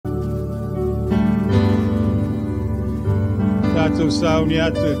Tātou sauni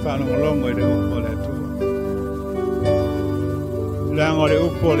atu e whanongalongo e le upo le tua. Lango le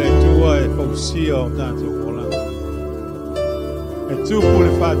upo le tua e fausia o tātou kolanga. E tupu le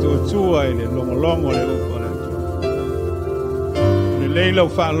whātua tua e le longolongo le upo le tua. Le leila u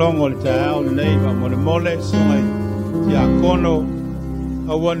whalongo le tāau le neiva mo le mole sungai ti a kono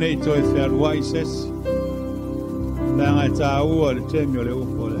awane i toi whearua i sesi. Langa e tāua le temi o le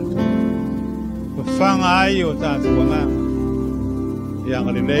upo le tua. Whanga ai o tātou wanganga.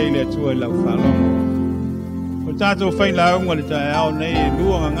 Yang le leile tua lau whalongo. O tātou whain launga le tae au nei e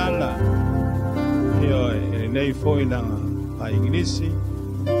lua ngangala. E oi, e nei foi langa pa Inglisi,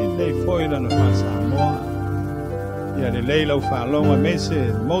 e nei foi langa pa Samoa. Ia le leile lau whalonga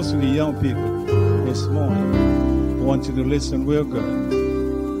mese, mostly young people this morning want you to listen real good.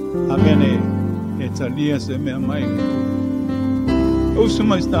 Amene e talia se mea mai. Usu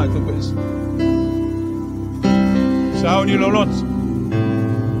mai start to best. Sauni lolotu.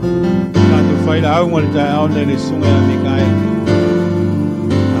 Tātou whaila au ngore tae au nere sunga Mikaele.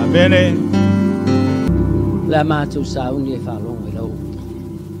 Amene. La mātou sauni e whalongo i lau.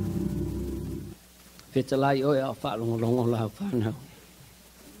 Whitalai oi au whalongo longo lau whanau.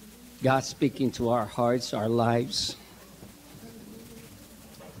 God speaking to our hearts, our lives,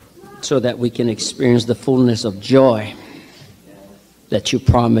 so that we can experience the fullness of joy that you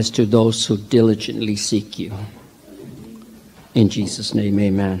promise to those who diligently seek you. In Jesus' name,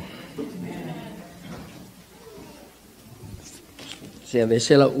 amen. Se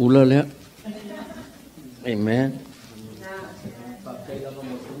vesela ula le. Amen.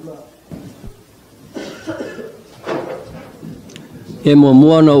 E mo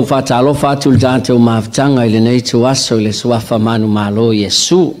no fatalo fatul dante o maftanga ile nei tu aso ile swafa manu malo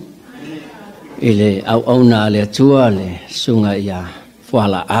Yesu. Ile au ona le tua le sunga ia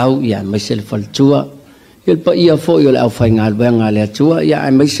fala au ia mesel faltua. Il pa ia fo ile au fainga benga le tua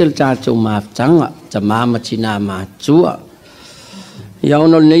ia mesel tato maftanga ta mama tina ma tua. Ya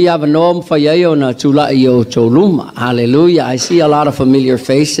ono nei ava nom fa ia ona tula io toluma. Hallelujah. I see a lot of familiar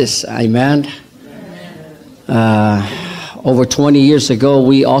faces. Amen. Over 20 years ago,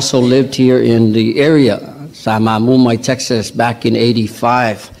 we also lived here in the area, Samoan, Texas, back in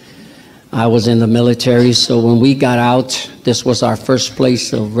 '85. I was in the military, so when we got out, this was our first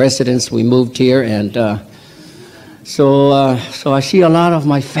place of residence. We moved here, and so I see a lot of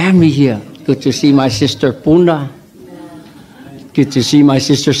my family here. Good to see my sister Puna. Good to see my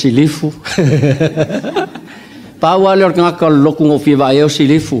sister Silifu. Pawalor ngaka lokung ofivayo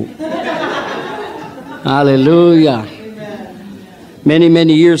Silifu. Hallelujah. Many,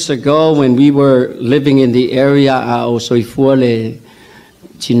 many years ago, when we were living in the area,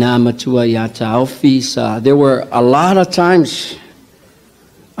 there were a lot of times,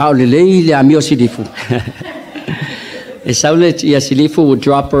 Silifu would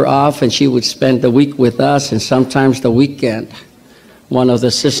drop her off and she would spend the week with us and sometimes the weekend. One of the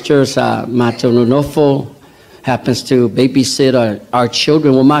sisters, Matononofo, happens to babysit our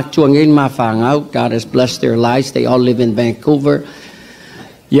children. God has blessed their lives. They all live in Vancouver.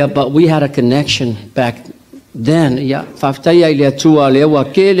 Yeah, but we had a connection back then. Yeah,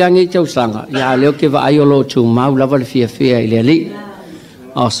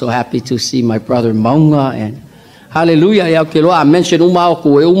 also happy to see my brother Maunga and hallelujah. I mentioned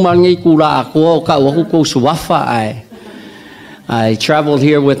I traveled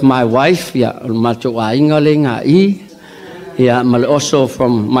here with my wife. Yeah, also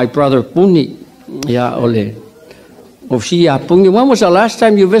from my brother Puni. Yeah, Ole. When was the last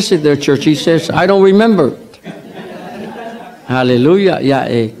time you visited their church? He says, I don't remember. Hallelujah.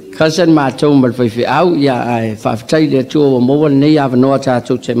 Yeah, cousin Matom, but if you out, yeah, I've told you to a more than I have no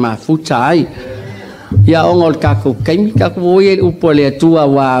tattoo to my foot. Yeah, on Kaku came Kaku Upole to a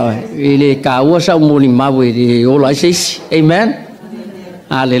Ileka was a morning Maui, all I say, amen.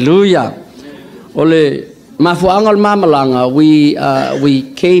 Hallelujah. Ole. We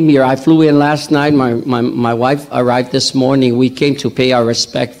came here. I flew in last night. My wife arrived this morning. We came to pay our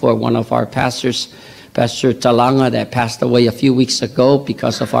respect for one of our pastors, Pastor Talanga, that passed away a few weeks ago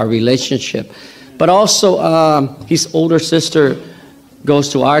because of our relationship. But also, his older sister goes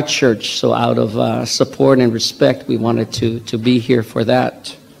to our church. So out of support and respect, we wanted to be here for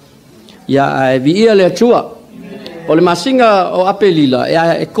that. Yeah, o le masinga o apelila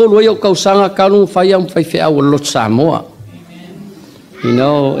e kolo yo kausanga kanu faya mfaife au lot Samoa. You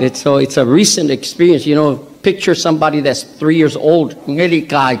know, it's a recent experience. You know, picture somebody that's 3 years old. Ngeli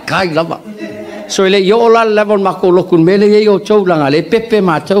kai lava. So le yo la level makolo kun mele yo choulanga le pepe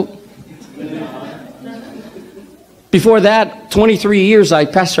mato. Before that, 23 years I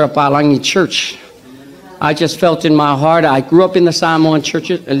pastored a Palangi church. I just felt in my heart. I grew up in the Samoan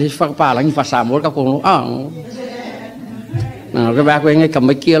churches.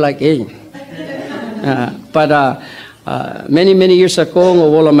 But many years ago,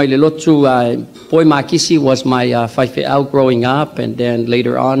 Poi Makisi was my whaiwheau growing up, and then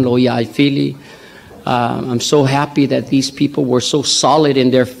later on, Loia Aifili. I'm so happy that these people were so solid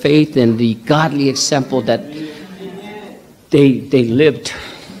in their faith and the godly example that they lived.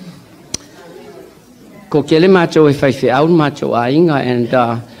 And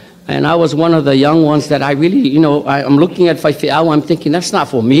I was one of the young ones that I really, I'm looking at whaiwheau, I'm thinking, that's not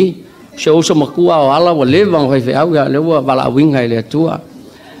for me.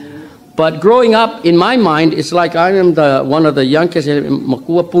 But growing up, in my mind, it's like I am one of the youngest.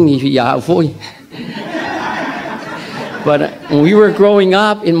 But when we were growing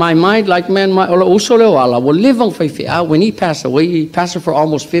up, in my mind, like, man, when he passed away, he passed for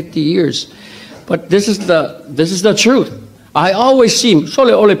almost 50 years. But this is the truth. I always see him.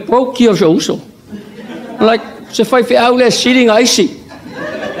 Like, sitting icy.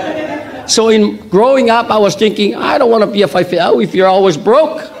 So in growing up, I was thinking, I don't want to be a whaiwheau if you're always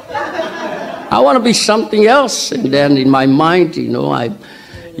broke. I want to be something else. And then in my mind, I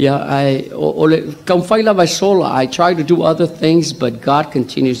try to do other things, but God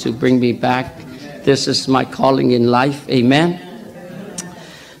continues to bring me back. This is my calling in life. Amen.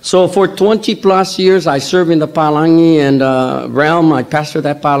 So for 20 plus years, I served in the Palangi and realm. I pastored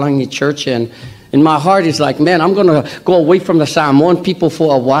that Palangi church, and in my heart, it's like, man, I'm going to go away from the Samoan people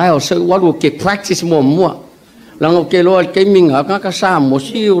for a while. So what will get practice more?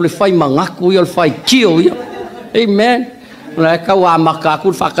 Amen.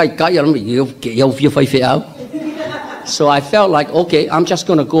 So I felt like, okay, I'm just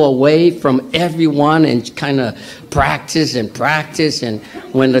going to go away from everyone and kind of practice. And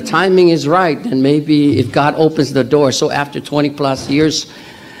when the timing is right, then maybe if God opens the door. So after 20 plus years,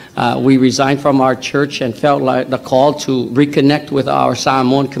 we resigned from our church and felt like the call to reconnect with our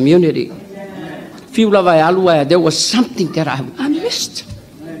Samoan community. There was something that I missed.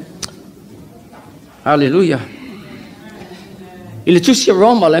 Hallelujah. Ilitusia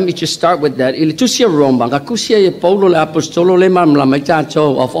Roma, let me just start with that. Ilitusia Roma, of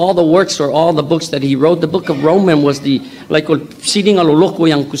all the works or all the books that he wrote, the book of Romans was the, like,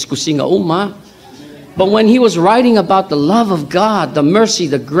 but when he was writing about the love of God, the mercy,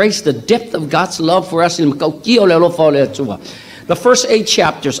 the grace, the depth of God's love for us, the first 8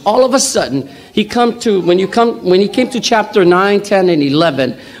 chapters, all of a sudden, when he came to chapter 9, 10, and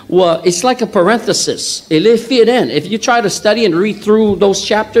 11, well, it's like a parenthesis. It fit in. If you try to study and read through those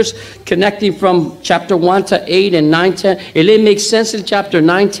chapters, connecting from chapter 1 to 8 and 9, 10, it makes sense in chapter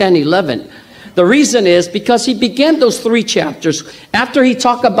 9, 10, 11. The reason is because he began those 3 chapters after he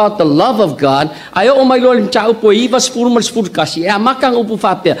talked about the love of God.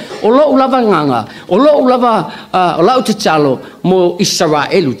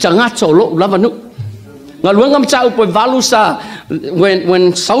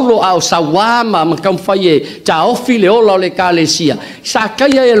 When Saulo au sawama makamfaye taofi leola le kalesia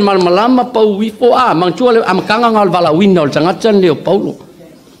sakaya el malmalama pauifo mangtua amkanga ngal vala winol tangatan leo Paulo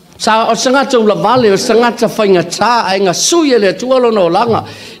sa sangata ulavale sangata fainga ta ainga suya le tualo no langa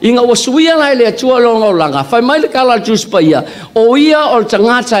inga wasuya lai le tualo no langa fai mai le kala jus paia o ia o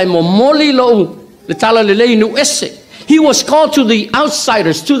tangata mo moli lo le tala le leinu esse. He was called to the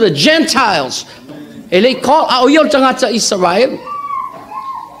outsiders, to the Gentiles. Ele call a oyo tangata Israel.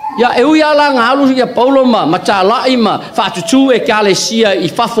 Ya euya la ngalu ya Paulo ma matala ima fatutu e kalesia I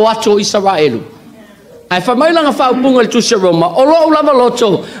fafoato Israelu. Ai fa mai langa fa punga tu se Roma. Olo lava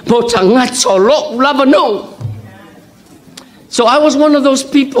loto mo tangata lo lava no. So I was one of those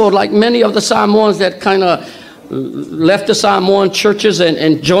people, like many of the Samoans, that kind of left the Samoan churches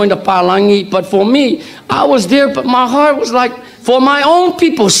and joined the Palangi. But for me, I was there, but my heart was like, for my own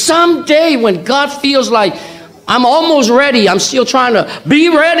people, someday when God feels like I'm almost ready, I'm still trying to be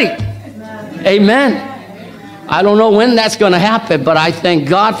ready. Amen. I don't know when that's going to happen, but I thank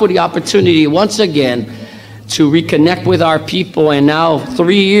God for the opportunity once again to reconnect with our people. And now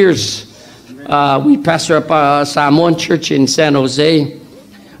 3 years, we pastor a Samoan church in San Jose.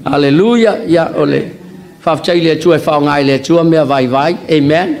 Hallelujah. Yeah, ole. Amen.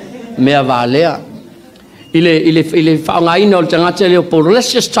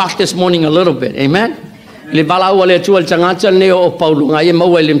 Let's just talk this morning a little bit. Amen. That's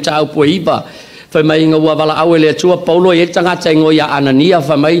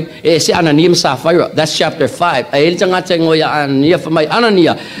chapter 5.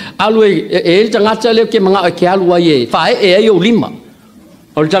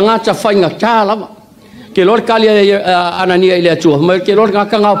 ke lor kali anania ile tu ma ke lor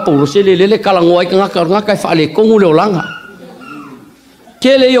ngaka nga Paulo se le kalangoi ngaka fa le kongu le olanga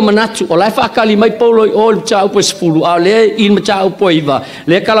ke le yo manatu o lai fa kali mai Paulo o cha upo sfulu a le in cha upo iva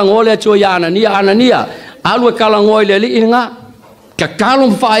le kalangoi le tu ya anania alu kalangoi le inga ka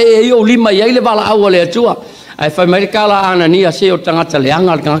kalum fa e yo lima ye le bala awale tu ai fa mai kala anania se o tangata le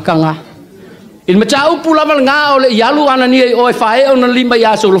anga ngaka in matau pula mal nga ole yalu anani o fae ona lima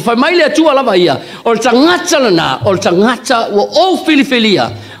ya so fa mai le tu ala ia o tangata lana o tangata o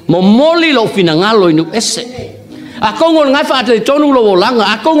filifilia mo moli lo finangalo inu ese a kongo nga fa te tonu lo langa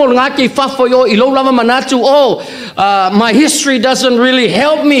a kongo nga ki fa fo yo I lo lava manatu my history doesn't really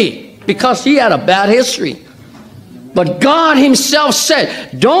help me because he had a bad history, but God himself said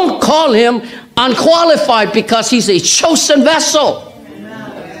don't call him unqualified because he's a chosen vessel.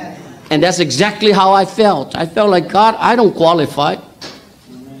 And that's exactly how I felt. I felt like, God, I don't qualify.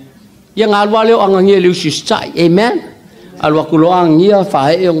 Yang alwa leo ang ngia liu sistai. Amen. Alwa kulo ang ngia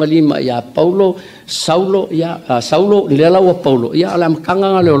fae yung lima ya Paulo, Saulo lela wa Paulo. Ya alam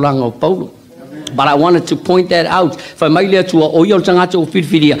kanga leo lang o Paulo. But I wanted to point that out. Fa mai le tua o yo tanga to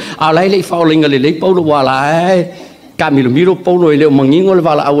filfilia. Alai le faulinga le Paulo wala Camilo miro Paulo le mangingo le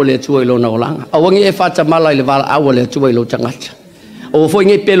vala awale tua lo na olanga. Awangi e fata mala le vala awale tua lo tangata. O foi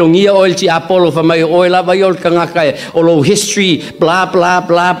nge pelongia oil ti Apollo fa mai oil ava yol kangaka o lo history blah blah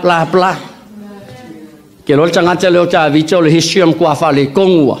blah blah blah ke lo tangata le ta vicho le history am kwa fa le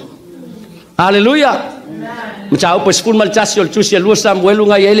kongua hallelujah mchao po school mal tasio tu se lu Samuel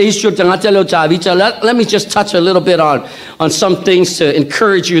nga yele history tangata le ta vicho. Let me just touch a little bit on some things to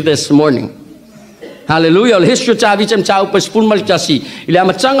encourage you this morning. Hallelujah. History tavi chem chau pas pun mal chasi. Ile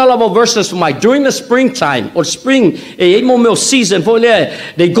amachanga labo verses from my during the springtime or spring mo season for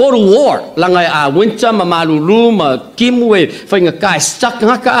they go to war. Langa winter mamalulu ma kimwe finga kai stuck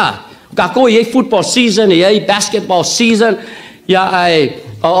ngaka. Ka ko football season, basketball season.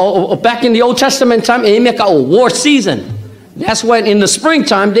 Back in the Old Testament time meka war season. That's when in the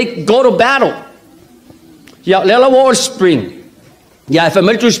springtime they go to battle. Lela war spring. If a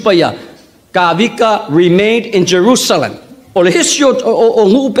military spaya Kavika remained in Jerusalem. O le history o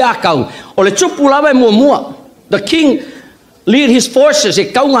ngupakau. O le tupulava mua. The king lead his forces.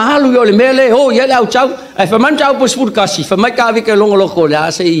 E kau ngahalu yo le mele ho yele au chau. E faman chau pos furkasi. Famai Kavika longo loko le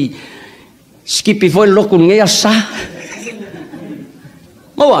ase skipi foi loko ngea sa.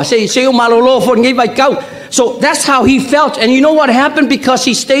 Moa say o malolo for ngei vai kau. So that's how he felt. And you know what happened? Because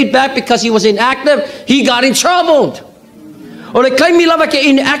he stayed back, because he was inactive, he got in trouble. O le kai mi lava ke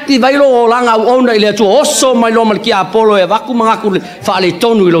inactive ai lo langa ona ile tu oso mai lo mal ki Apollo e vaku manga ku fa le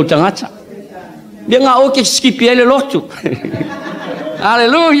tonu i lo tangata. Bia nga o ke skipi ele lotu.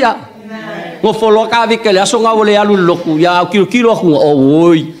 Hallelujah. Ngo folo ka vi ke le aso nga ole alu loku ya kilo ku o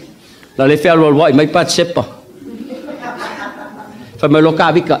oi. La le fe alu wai mai pat sepa. Fa me lo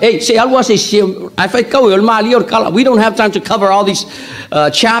ka vi ka. Hey, se alwa se I fai kau el mali or kala. We don't have time to cover all these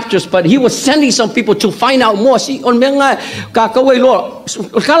chapters, but he was sending some people to find out more. See, on menga ka kau e lo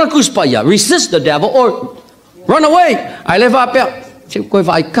kala kuspaya, resist the devil or run away. I live up here. Se ko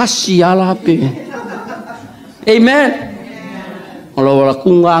vai kasi ala pe. Amen. Lo la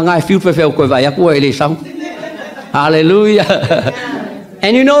kunga nga fiu pe fe ko vai aku ele sang. Hallelujah.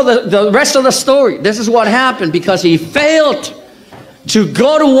 And you know the rest of the story. This is what happened because he failed to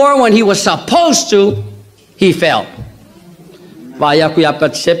go to war when he was supposed to. He failed. Vaya ku ya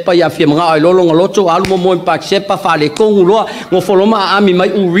patsepa ya fi mga lolo ngoloto alu mo pa sepa fa le kongu lo ngo foloma ami mai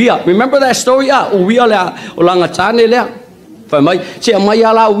Uria. Remember that story? Uria la olanga tane le. Fa mai se mai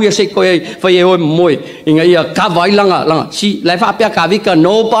ala Uria se ko fa ye o moi inga ia ka vai langa si lai fa pia ka vika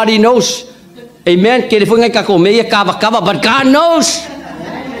nobody knows. Amen. Ke le funga ka ko me ka but God knows.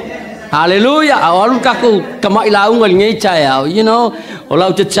 Hallelujah. Awalu kaku kamai laungal ngai chaya. You know,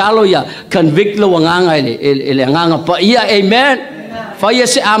 olau te chalo ya convict lo nganga ele nganga pa ia. Amen. Fa ia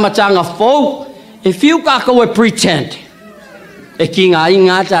se amatanga fo. If you kaku we pretend. E kinga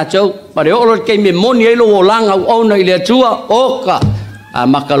inga ta chau. Pare olo ke me moni elo olanga ona ile tua oka.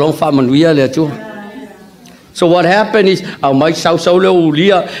 Makalong fa manuia le tua. So what happened is au mai sau le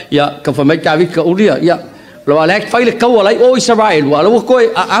ulia ya ka fa mai ka vi ka ulia ya. Lo alek faile kau alai o Israel wa lo ko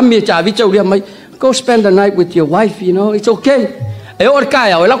ami cha vi chau mai go spend the night with your wife, you know, it's okay. E or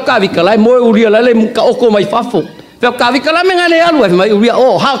kaya o la ka vi ka lai mo uria la le ka oko mai fafo pe ka vi ka la menga le alu mai uria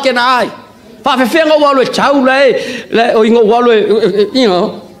oh how can I fa fe fenga wa lo chau le o ingo wa lo you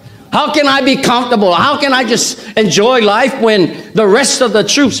know how can I be comfortable, how can I just enjoy life when the rest of the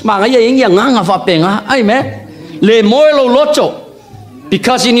troops ma ya inga nganga fa penga amen le mo lo loto.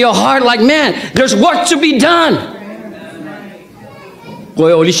 Because in your heart, like, man, there's work to be done. Ko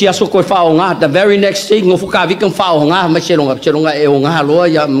o lisi aso ko faonga. The very next day ngofu ka vikang faonga ma chelonga e onga lo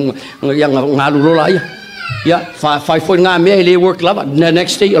ya ngalu la ya. Ya fa foi nga me le work lava. The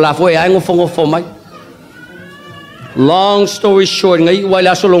next day la foi ai ngofo mai. Long story short, ngai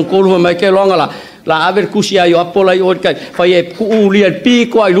wala so long ko mai ke longa la aver kusia yo apola yo kai fa e ku ulia pi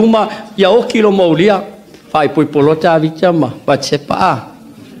ko ai luma ya o kilo molia fa poi polota vitama pa sepa.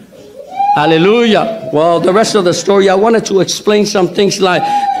 Hallelujah. Well, the rest of the story, I wanted to explain some things like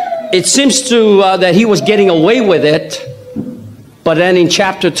it seems to that he was getting away with it, but then in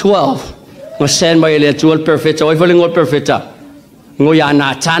chapter 12,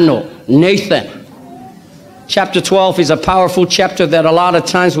 Nathan. Chapter 12 is a powerful chapter that a lot of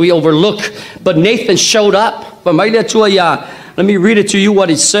times we overlook, but Nathan showed up. Let me read it to you what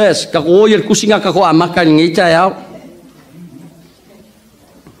it says.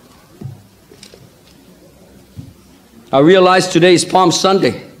 I realized today is Palm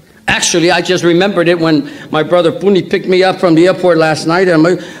Sunday. Actually, I just remembered it when my brother Puni picked me up from the airport last night. And I'm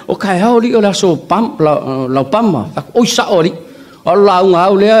like, okay, how do you so pam la pamma? Oh, sorry. Allah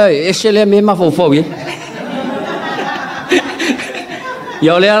ngau esele me ma fofo ye.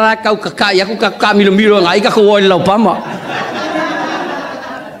 Yo le ra kau kaka ya ku kaka milo ngai ka ko la pamma.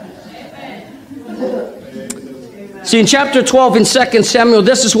 See, in chapter 12 in 2 Samuel,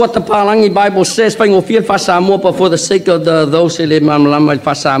 this is what the Palangi Bible says. For the sake of those who live in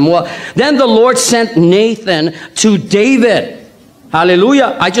then the Lord sent Nathan to David.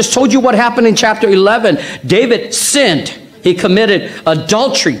 Hallelujah. I just told you what happened in chapter 11. David sinned. He committed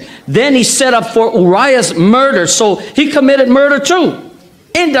adultery. Then he set up for Uriah's murder. So he committed murder too.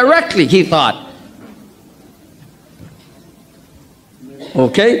 Indirectly, he thought.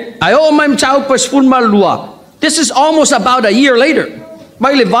 Okay? This is almost about a year later.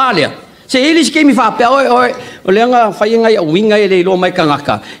 Baile valia. Se eles que me fa oi lenga fa inga winga ele lo mai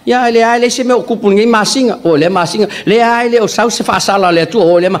kangaka. Ya ele se me ocupo ninguém masinga. Ole masinga. Le ele o sau se fa sala le tu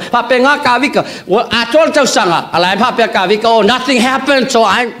ole ma. Pa penga kavika. A tol tau sanga. Ala pa pe kavika. Oh, nothing happened, so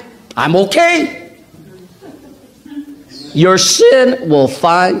I'm okay. Your sin will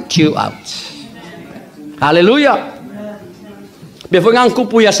find you out. Hallelujah. Before ngang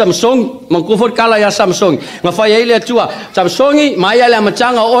kupu ya Samsung, mangkufot kala ya Samsung. Ngafaya ile tua Samsungi maya la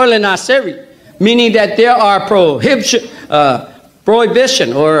machanga oil na seri, meaning that there are prohibition,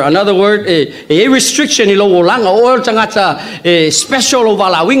 or another word, a restriction ilo ulang oil tangata special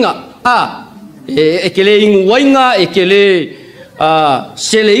ovala winga ekele ingwainga ekele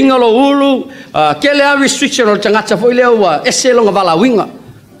sele ingalo ulu kele restriction or tangata fo ile wa eselo ngavala winga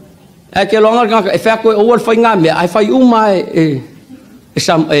ekelonga nga efako oil fa ngame ai fa umai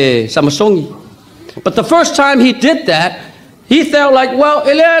Samasongi. But the first time he did that, he felt like, well,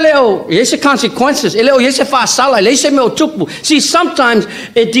 there's consequences. See, sometimes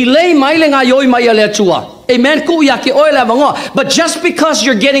a delay amen. But just because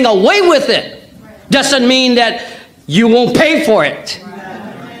you're getting away with it doesn't mean that you won't pay for it.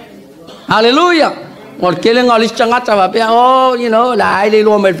 Hallelujah. Oh, you know,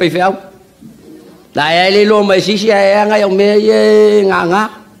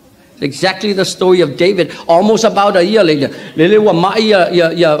 exactly the story of David. Almost about a year later.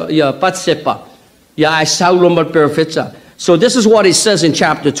 So this is what it says in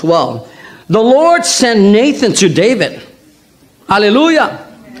chapter 12. The Lord sent Nathan to David. Hallelujah.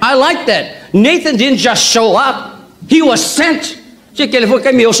 I like that. Nathan didn't just show up. He was sent.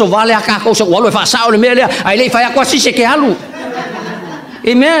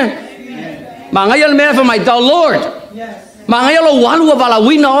 Amen. Mangayal me for my the Lord. Mangayalo walu vala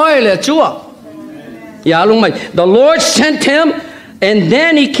wina oil chua. The Lord sent him, and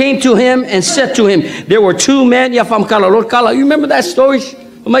then he came to him and said to him, there were two men. You remember that story?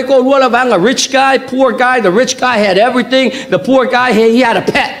 A rich guy, poor guy. The rich guy had everything. The poor guy, he had a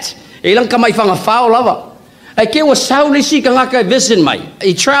pet. Ilang kamay fang a foul lover. I came with Sauli si kangaka visit my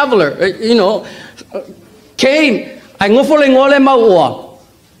a traveler, you know, came. I ngofoling ole maua.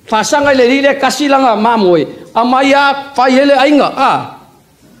 Fasanga le kasi lang mamoy amaya fayele ainga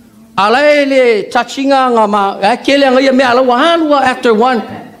alaele touchinga nga ma akele nga me ala wahalwa after one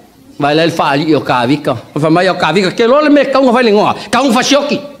bailal fali yo kavika famaya kavika kelol me ka nga fali nga ka nga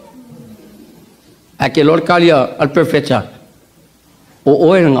fasioki akelol kalia al perfecta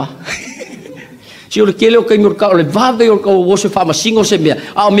o nga si o kele ka mur ka le vave yo ka wo se fama singo se me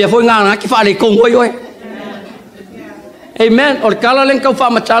me foi nga ki fali kong oi. Amen. Or kala len kau fa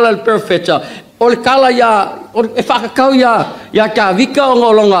machala al perfecta. Or kala ya or e fa kau ya kavika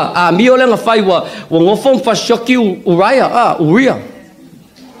ngolonga mio len fai wa ngofom fa shoki Uriah.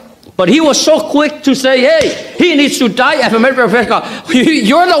 But he was so quick to say, hey, he needs to die.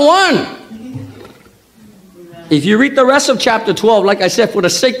 You're the one. If you read the rest of chapter 12, like I said, for the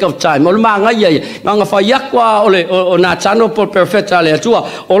sake of time,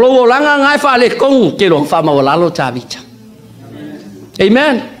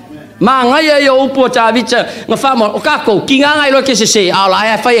 amen.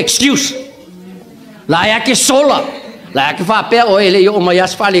 Excuse. I'm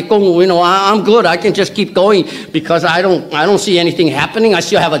good. I can just keep going because I don't see anything happening. I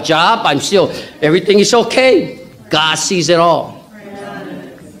still have a job. Everything is okay. God sees it all.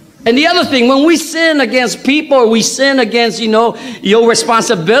 And the other thing, when we sin against people, we sin against, your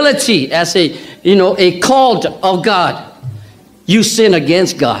responsibility as a called of God. You sin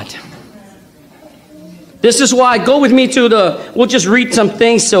against God. This is why, go with me to we'll just read some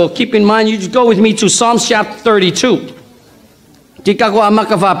things, so keep in mind, you just go with me to Psalms chapter 32.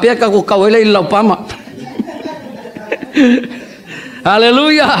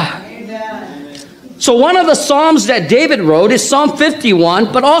 Hallelujah. So one of the Psalms that David wrote is Psalm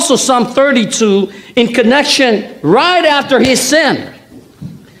 51, but also Psalm 32 in connection right after his sin.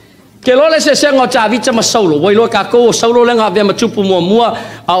 Ke lo le se ngo David ma solo, wai lo ka ko solo le nga be ma tupu mo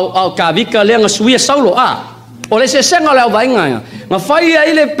au ka vika le nga suia solo o le se ngo le vai nga ma fai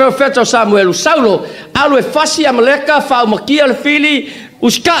ile profeta Samuel solo alu e fasi amaleka fa makia le fili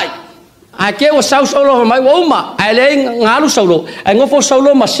uskai a ke o solo mai wo ma ale ngalu solo ai ngofo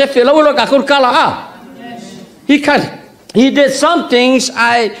solo ma se fe lo ka ko kala he did some things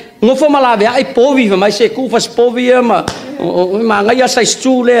I ngofo malave ai povi mai se ku fas povi ma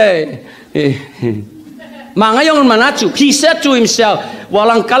he said to himself,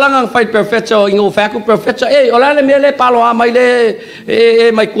 walang kalangang fight perfecto ingo faku perfecto olale mele palo mai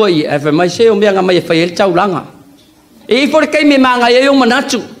le mai koi mai se o mea mai fail chau langa for kai me manga yung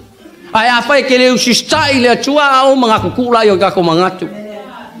manatu ai afai ke le si style tua o mga kukula yo ka ko mangatu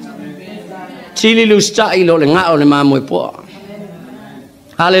chili lu style le nga o le mamoy po.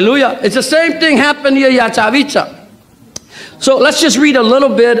 Hallelujah. It's the same thing happened here Yatavicha. So let's just read a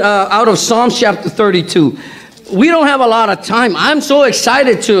little bit out of Psalms chapter 32. We don't have a lot of time. I'm so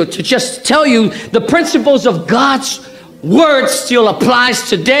excited to just tell you the principles of God's word still applies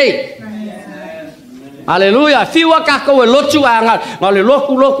today. Hallelujah. Fiwa kako e lotu anga, ngale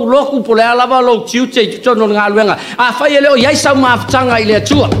loku pole alava lo tiute tono ngaluenga. Afai leo yaisa maftanga ile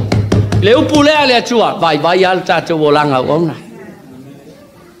tua. Le upule ile tua. Vai alta to wolanga ona.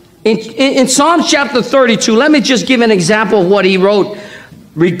 In Psalm chapter 32, let me just give an example of what he wrote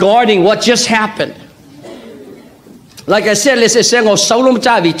regarding what just happened. Like I said, let's say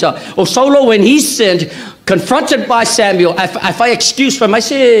Solo when he sinned, confronted by Samuel, if I excuse for him, I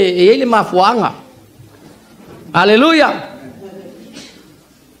say, hallelujah.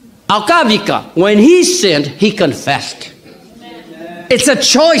 Alkavika, when he sinned, he confessed. It's a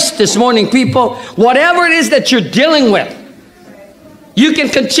choice this morning, people. Whatever it is that you're dealing with, you can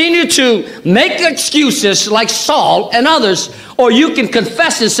continue to make excuses like Saul and others, or you can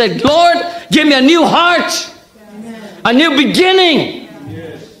confess and say, Lord, give me a new heart, a new beginning.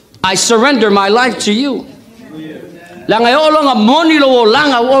 I surrender my life to you.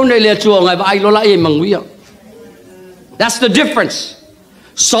 That's the difference.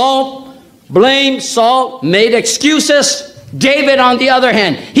 Saul blamed, Saul made excuses. David, on the other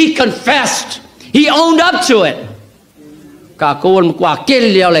hand, he confessed. He owned up to it.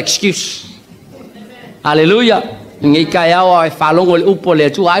 Excuse. Hallelujah. I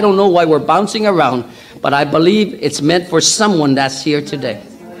don't know why we're bouncing around, but I believe it's meant for someone that's here today.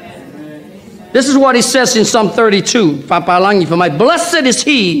 This is what he says in Psalm 32. Blessed is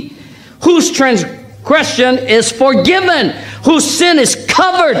he whose transgression is forgiven, whose sin is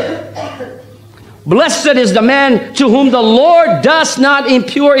covered. Blessed is the man to whom the Lord does not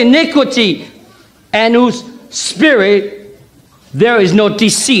impute iniquity, and whose spirit there is no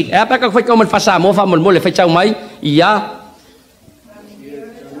deceit. The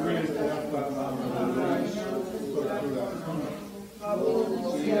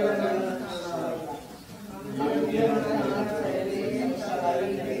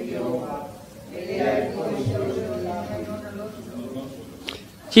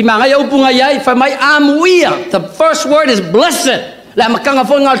first word is blessed. My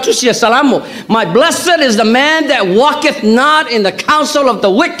blessed is the man that walketh not in the counsel of the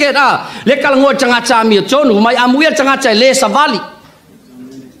wicked.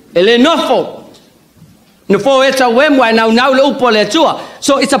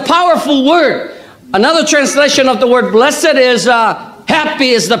 So it's a powerful word. Another translation of the word blessed is happy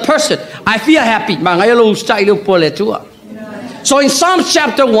is the person. I feel happy. So in Psalms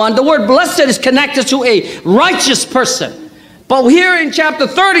chapter 1, the word blessed is connected to a righteous person. But here in chapter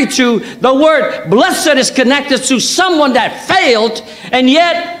 32, the word blessed is connected to someone that failed, and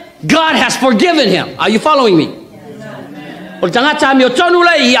yet God has forgiven him. Are you following me? O tangata mi o tonu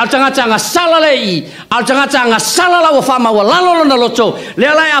lei, al tangata nga sala lei, al tangata nga sala la wa fama wa lalo na loto, le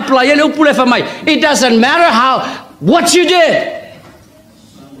lai apla ye le upule fa mai. It doesn't matter what you did.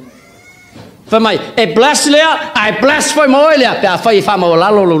 For my, a bless lea, I bless for my lea, pe a fai fama wa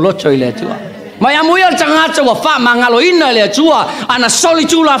lalo lo loto ile tua. Mai amuia al tangata wa fama ngalo ina ile tua, ana soli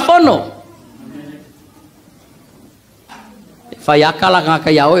tu la fono. Fai akala nga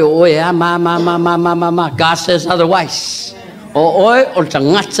kaya oe, ma, God says otherwise. I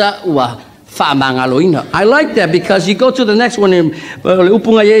like that because you go to the next one in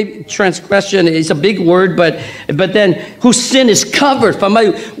upungaye transgression is a big word, but then whose sin is covered.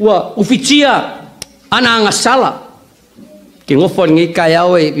 Ufitia anangasala. Kingofon ngi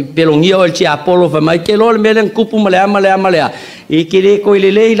kayawe belongia ol ti Apollo fa mai kelol melen kupu malea. Ikire ko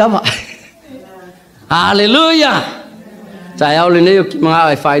ilele lava. Hallelujah. Saya ole ne ki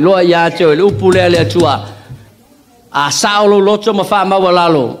mga fai lo ya te upule le tua. A saulo loto ma fa ma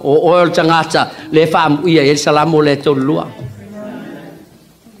walalo o oil tangata le fam ia el salamo le to lua.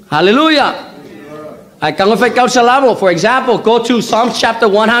 Hallelujah. I can fa kau salamo. For example, go to Psalms chapter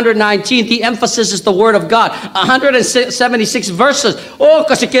 119. The emphasis is the word of God. 176 verses. Oh,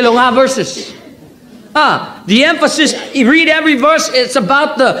 kasi kilonga verses. The emphasis, you read every verse, it's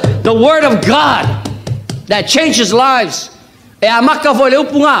about the word of God that changes lives. E amaka vo le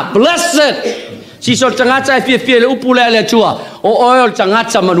upunga, blessed. Si sol tangata e fie le upule le tua o oil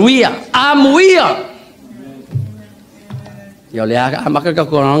tangata manuia amuia yo le amaka ka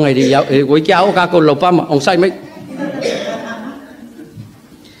ko ngai di go ki au ka ko lopama on sai mai.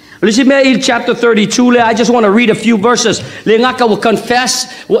 Listen me in chapter 32 I just want to read a few verses. Le ngaka will confess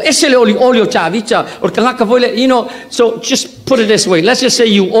o esele olio chavita or ngaka voile, you know, so just put it this way. Let's just say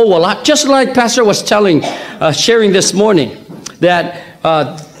you owe a lot, just like Pastor was telling sharing this morning that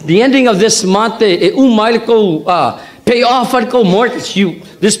the ending of this month, pay off mortgage.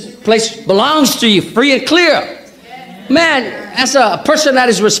 This place belongs to you, free and clear. Man, as a person that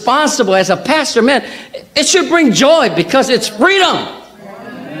is responsible, as a pastor, man, it should bring joy because it's freedom.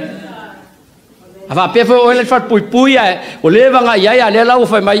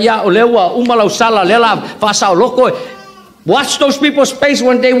 Watch those people's face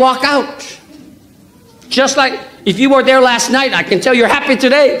when they walk out. Just like if you were there last night, I can tell you're happy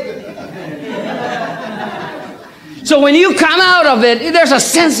today. So when you come out of it, there's a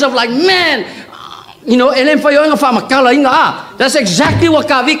sense of like, man, you know, that's exactly what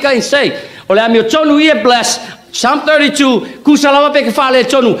Kavika is saying. Blessed. Psalm 32,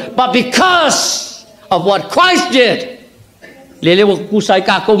 but because of what Christ did,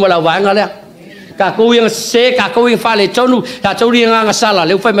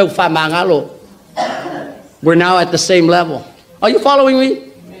 we're now at the same level. Are you following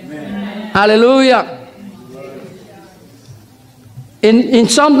me? Amen. Hallelujah. In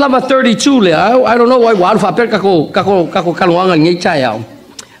Psalm number 32, I don't know why.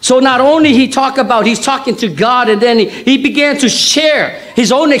 So not only he's talking to God, and then he began to share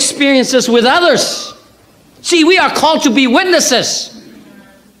his own experiences with others. See, we are called to be witnesses.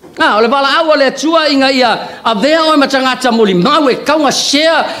 God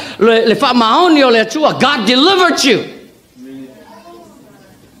delivered you.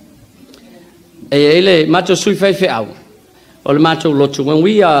 When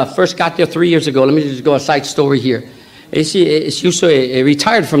we first got there 3 years ago, let me just go a side story here. He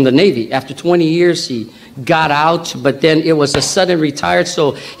retired from the Navy. After 20 years, he got out, but then it was a sudden retire.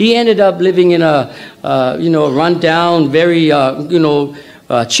 So he ended up living in a, rundown, very,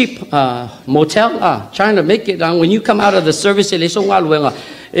 cheap motel, trying to make it. When you come out of the service, you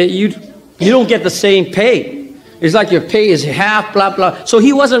don't get the same pay. It's like your pay is half, blah, blah. So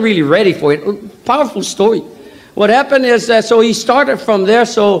he wasn't really ready for it. Powerful story. What happened is that, so he started from there,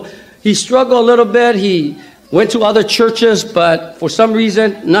 so he struggled a little bit. He went to other churches, but for some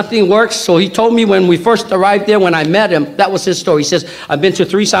reason, nothing works. So he told me when we first arrived there, when I met him, that was his story. He says, I've been to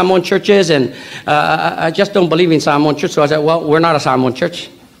 3 Samoan churches, and I just don't believe in Samoan church. So I said, well, we're not a Samoan church,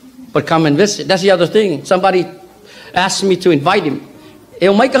 but come and visit. That's the other thing. Somebody asked me to invite him.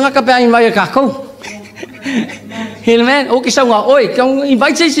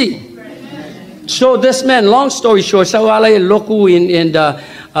 So this man, long story short, so oh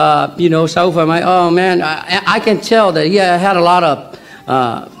man, I can tell that he had a lot of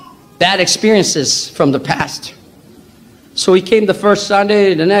bad experiences from the past. So he came the first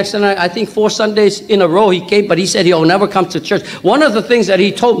Sunday, the next Sunday, I think 4 Sundays in a row he came, but he said he'll never come to church. One of the things that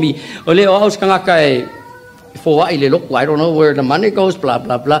he told me, I don't know where the money goes, blah,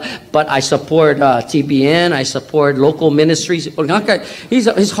 blah, blah, but I support TBN, I support local ministries.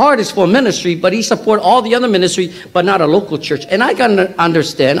 His heart is for ministry, but he supports all the other ministry, but not a local church. And I can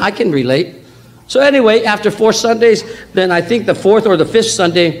understand, I can relate. So anyway, after 4 Sundays, then I think the 4th or the 5th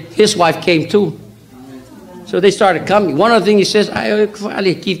Sunday, his wife came too. So they started coming. One of the things he says, I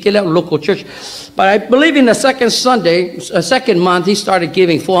keep a local church. But I believe in the second Sunday, second month, he started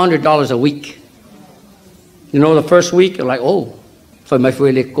giving $400 a week. You know, the first week, you're like, oh, or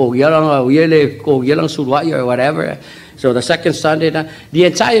whatever. So the second Sunday, the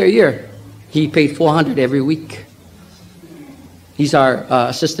entire year, he paid $400 every week. He's our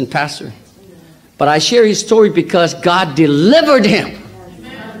assistant pastor. But I share his story because God delivered him.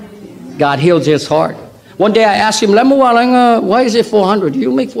 God healed his heart. One day I asked him, why is it 400? Do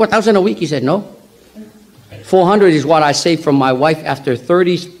you make 4,000 a week? He said, no. 400 is what I saved from my wife after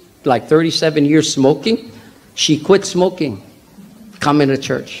 37 years smoking. She quit smoking, coming to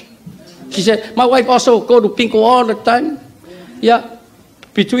church. She said, my wife also go to Pinko all the time. Yeah,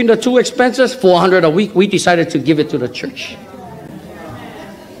 between the two expenses, 400 a week, we decided to give it to the church.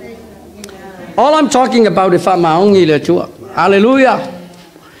 All I'm talking about is hallelujah.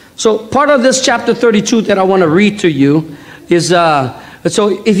 So part of this chapter 32 that I want to read to you is, so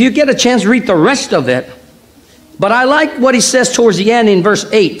if you get a chance, read the rest of it. But I like what he says towards the end in verse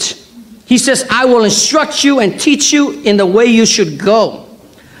 8. He says, I will instruct you and teach you in the way you should go.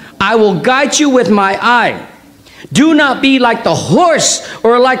 I will guide you with my eye. Do not be like the horse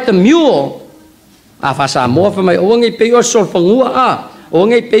or like the mule.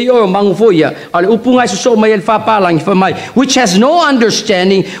 Which has no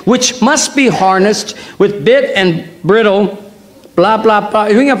understanding, which must be harnessed with bit and bridle. Blah, blah, blah.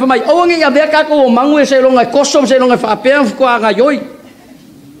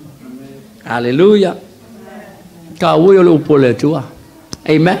 Hallelujah.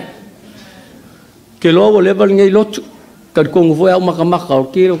 Amen.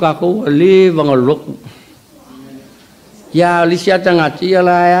 Yeah, I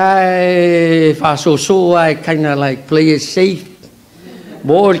kind of like play it safe.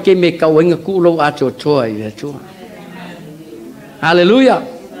 Hallelujah.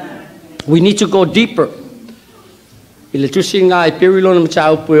 We need to go deeper. Chapter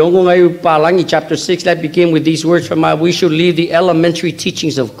 6, that began with these words from we should leave the elementary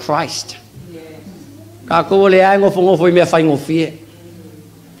teachings of Christ.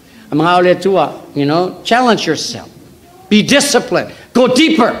 You know, challenge yourself. Be disciplined. Go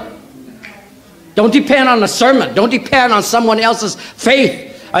deeper. Don't depend on a sermon. Don't depend on someone else's faith.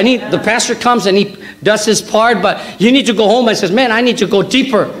 The pastor comes and he does his part, but you need to go home and says, man, I need to go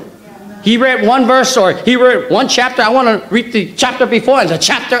deeper. He read one verse or he read one chapter. I want to read the chapter before and the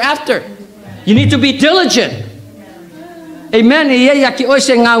chapter after. You need to be diligent. Amen.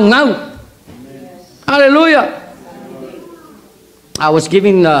 Hallelujah. I was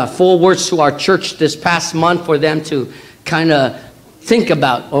giving 4 words to our church this past month for them to kind of think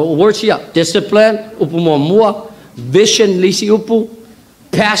about. Words here: discipline, vision,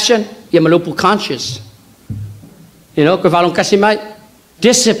 passion, conscious. You know,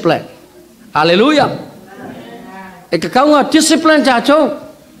 discipline. Hallelujah. Discipline NFL.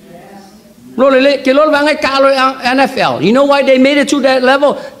 You know why they made it to that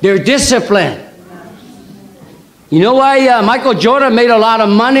level? They're disciplined. You know why Michael Jordan made a lot of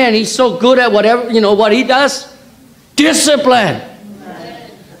money and he's so good at whatever, what he does? Discipline.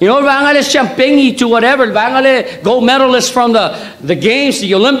 You know, champagne to whatever, gold medalists from the games,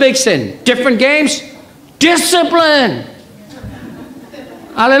 the Olympics and different games. Discipline.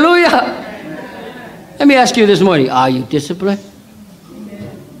 Hallelujah. Let me ask you this morning, are you disciplined?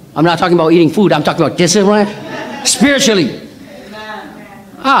 I'm not talking about eating food, I'm talking about discipline. Spiritually.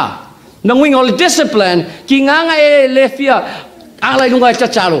 Knowing all the discipline, you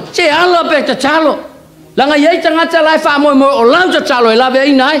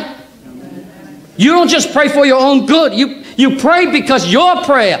don't just pray for your own good. You pray because your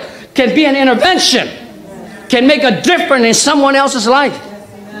prayer can be an intervention, can make a difference in someone else's life.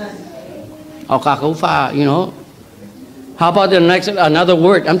 You know. How about another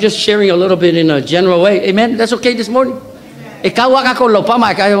word? I'm just sharing a little bit in a general way. Amen. That's okay this morning. The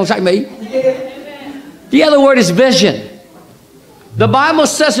other word is vision. The Bible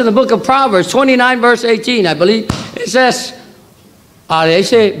says in the book of Proverbs 29 verse 18, I believe, it says, they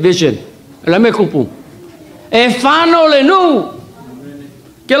say vision.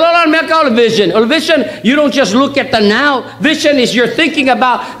 Vision. Vision, you don't just look at the now. Vision is you're thinking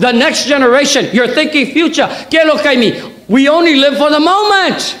about the next generation. You're thinking future. We only live for the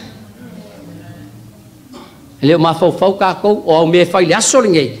moment. It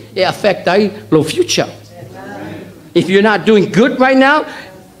affects the future. If you're not doing good right now,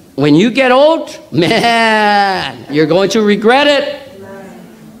 when you get old, man, you're going to regret it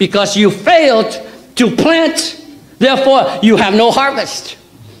because you failed to plant. Therefore, you have no harvest.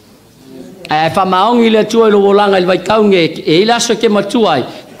 Hallelujah.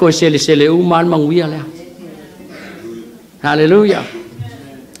 Hallelujah.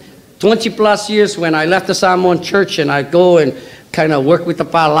 20 plus years when I left the Samoan church and I go and kind of work with the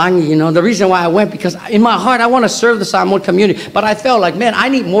Palangi, you know, the reason why I went, because in my heart I want to serve the Samoan community, but I felt like, man, I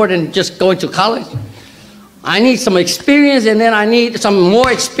need more than just going to college. I need some experience, and then I need some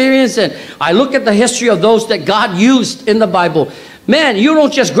more experience. And I look at the history of those that God used in the Bible. Man, you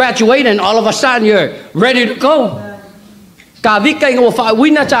don't just graduate and all of a sudden you're ready to go.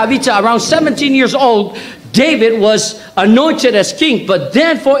 Around 17 years old, David was anointed as king, but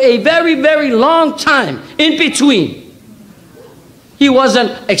then for a very, very long time in between, he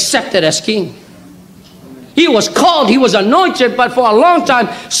wasn't accepted as king. He was called, he was anointed, but for a long time,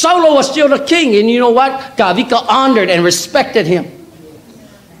 Saul was still the king. And you know what? Kavika honored and respected him.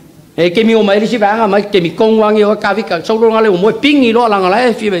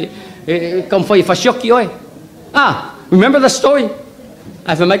 Remember the story?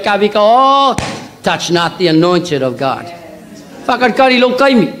 Oh, touch not the anointed of God.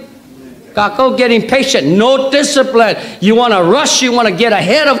 Get impatient, no discipline. You want to rush, you want to get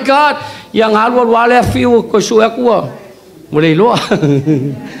ahead of God.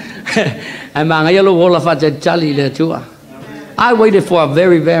 I waited for a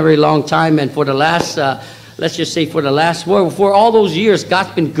very, very long time, and for the last, let's just say for all those years,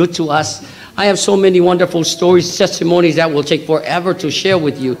 God's been good to us. I have so many wonderful stories, testimonies that will take forever to share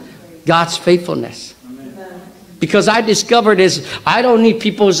with you. God's faithfulness. Because I discovered is I don't need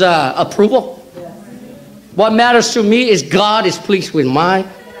people's approval. What matters to me is God is pleased with my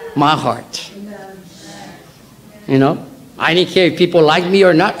heart. You know, I didn't care if people like me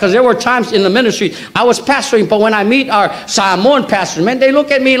or not, because there were times in the ministry I was pastoring, but when I meet our Samoan pastors, man, they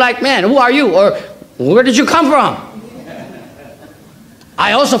look at me like, man, who are you? Or where did you come from?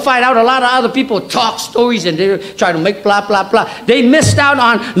 I also find out a lot of other people talk stories and they try to make blah, blah, blah. They missed out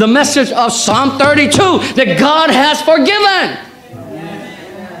on the message of Psalm 32 that God has forgiven.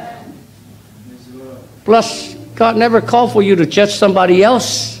 Plus, God never called for you to judge somebody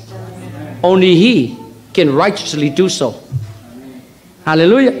else. Only He can righteously do so.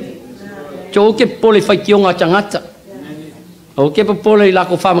 Hallelujah. Okay, you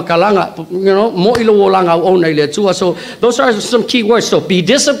know, so those are some key words. So be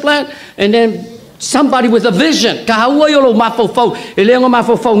disciplined, and then somebody with a vision.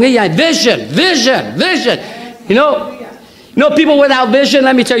 Vision. You know, people without vision,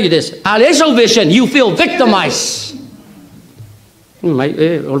 let me tell you this. There's no vision, you feel victimized. You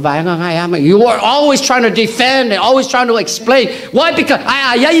are always trying to defend and always trying to explain. Why? Because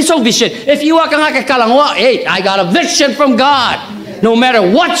I so vision. If you walk hey, I got a vision from God. No matter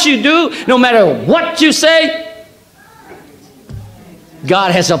what you do, no matter what you say,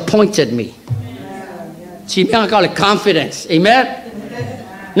 God has appointed me. See, I call it confidence.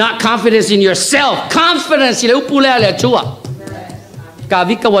 Amen? Not confidence in yourself. Confidence.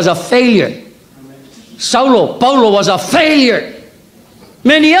 Kavika was a failure. Paulo was a failure.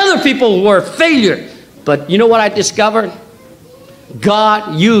 Many other people were failure. But you know what I discovered?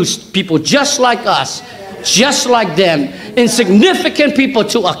 God used people just like us, just like them, insignificant people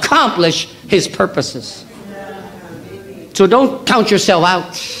to accomplish His purposes. So don't count yourself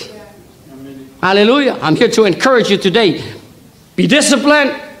out. Hallelujah. I'm here to encourage you today. Be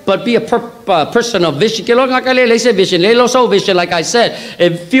disciplined, but be a person of vision. Vision, like I said,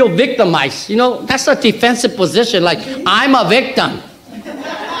 and feel victimized. You know, that's a defensive position. Like, I'm a victim.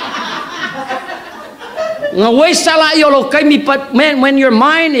 But man, when your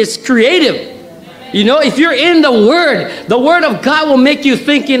mind is creative, you know, if you're in the Word of God will make you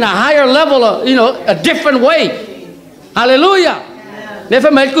think in a higher level, of, you know, a different way. Hallelujah.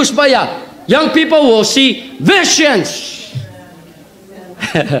 Young people will see visions.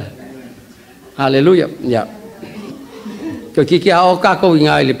 Hallelujah. Yeah.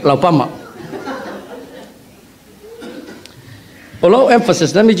 A low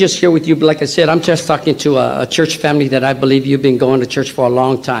emphasis. Let me just share with you, like I said, I'm just talking to a church family that I believe you've been going to church for a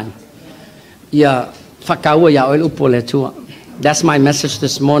long time. Yeah, that's my message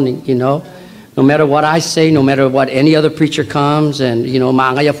this morning, you know. No matter what I say, no matter what any other preacher comes, and you know,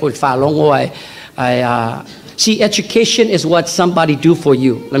 see, education is what somebody do for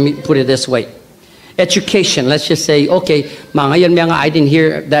you. Let me put it this way. Education, let's just say, okay, I didn't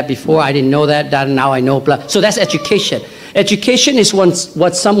hear that before, I didn't know that, now I know, blah. So that's education. Education is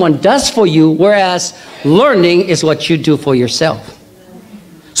what someone does for you, whereas learning is what you do for yourself.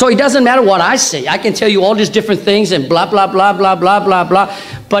 So it doesn't matter what I say. I can tell you all these different things and blah, blah, blah, blah, blah, blah, blah.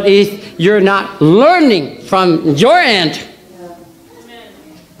 But if you're not learning from your end,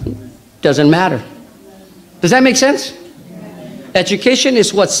 doesn't matter. Does that make sense? Education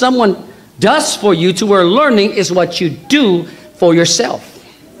is what someone does for you, to where learning is what you do for yourself.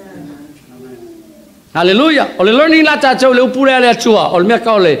 Hallelujah. Ole learning la ta le upule le tua, ole me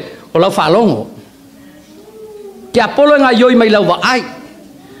ka ole la falongo. Ke apolo nga yoi mai lau wa ai.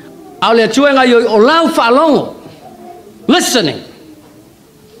 Ale tua nga yoi o lau falongo. Listening.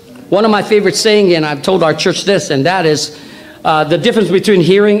 One of my favorite saying, and I've told our church this, and that is the difference between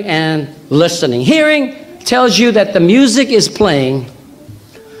hearing and listening. Hearing tells you that the music is playing,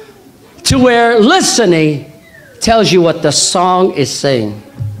 to where listening tells you what the song is saying.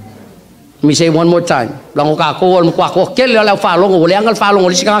 Let me say it one more time. Boom, boom,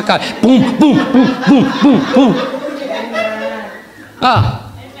 boom, boom, boom, boom.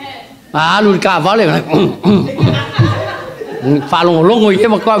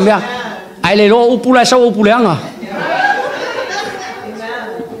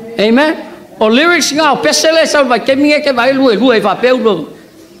 Amen.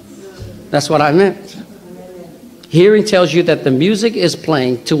 That's what I meant. Hearing tells you that the music is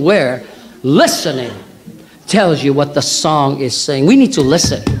playing, to where listening tells you what the song is saying. We need to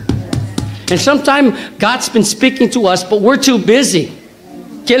listen. And sometimes God's been speaking to us, but we're too busy.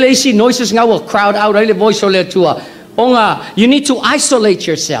 Noises will crowd out. You need to isolate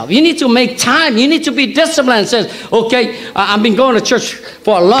yourself. You need to make time. You need to be disciplined. It says, okay, I've been going to church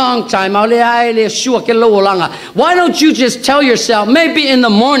for a long time. Why don't you just tell yourself, maybe in the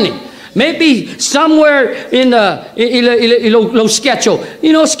morning, maybe somewhere in the schedule,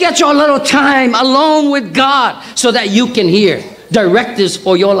 schedule a little time alone with God so that you can hear directives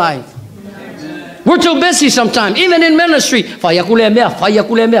for your life. We're too busy sometimes, even in ministry.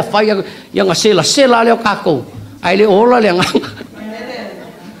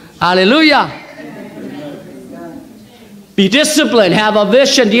 Hallelujah. Be disciplined, have a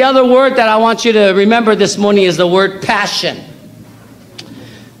vision. The other word that I want you to remember this morning is the word passion.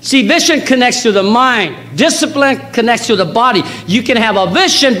 See, vision connects to the mind. Discipline connects to the body. You can have a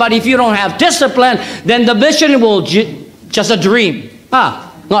vision, but if you don't have discipline, then the vision will just a dream.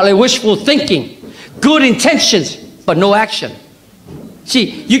 Not like wishful thinking. Good intentions, but no action.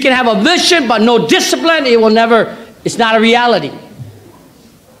 See, you can have a vision, but no discipline, it's not a reality.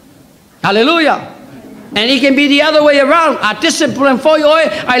 Hallelujah. And it can be the other way around. A discipline for you.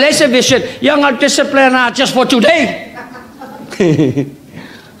 I lace a vision. Young are discipline just for today.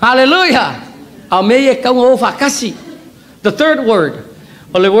 Hallelujah. The third word,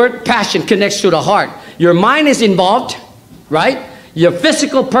 or the word passion, connects to the heart. Your mind is involved, right? Your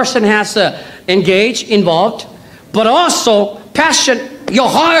physical person has to engage, involved. But also, passion, your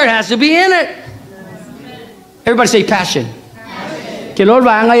heart has to be in it. Everybody say passion. Que Lord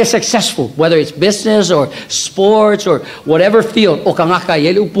is successful, whether it's business or sports or whatever field.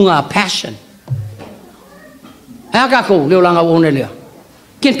 Passion.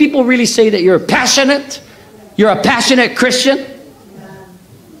 Can people really say that you're passionate? You're a passionate Christian?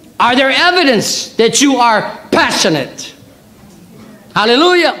 Are there evidence that you are passionate?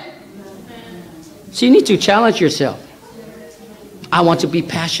 Hallelujah. So you need to challenge yourself. I want to be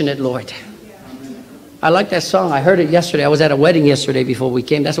passionate, Lord. I like that song. I heard it yesterday. I was at a wedding yesterday before we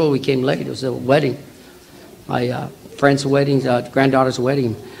came. That's why we came late. It was a wedding. My friend's wedding, granddaughter's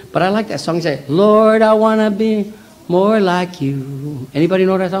wedding. But I like that song. He said, Lord, I want to be more like you. Anybody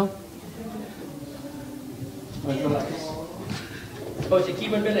know that song?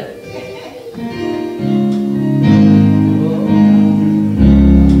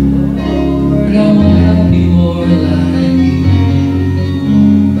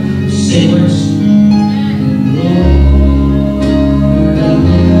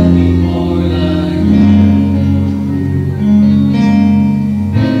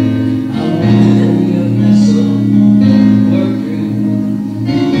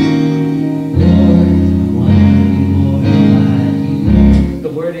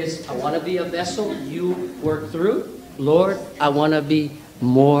 Lord, I want to be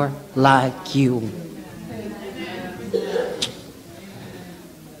more like you.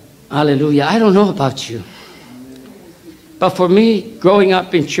 Hallelujah. I don't know about you, But for me, growing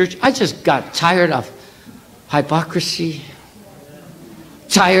up in church, I just got tired of hypocrisy,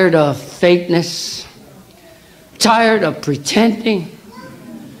 tired of fakeness, tired of pretending,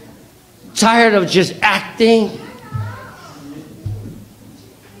 tired of just acting.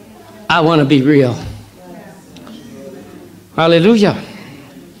 I want to be real. Hallelujah.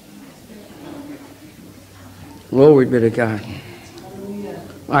 Glory be to God.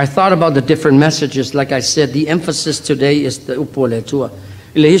 I thought about the different messages. Like I said, the emphasis today is the upoletua.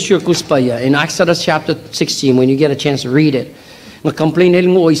 In Exodus chapter 16, when you get a chance to read it,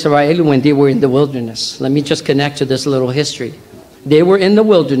 when they were in the wilderness. Let me just connect to this little history. They were in the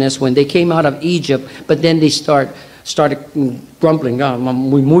wilderness when they came out of Egypt, but then they started grumbling.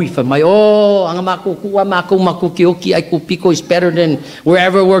 Is better than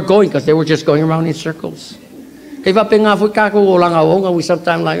wherever we're going, because they were just going around in circles. We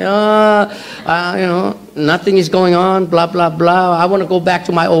sometimes like, you know, nothing is going on, blah, blah, blah. I want to go back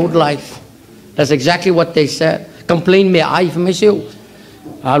to my old life. That's exactly what they said. Complain me I for myself.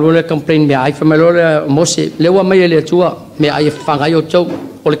 I will complain me I for my Lord Mose. Lewa may le tua me I fangayo choke.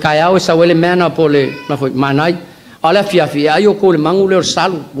 Ole kayao sa wele mana pole manai. Ala fia ayo ko le mangulo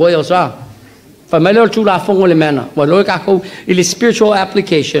salu boyo sa. For my Lord chula fongole mana. Well, Lord kako il spiritual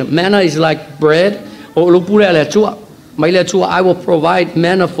application. Manna is like bread. I will provide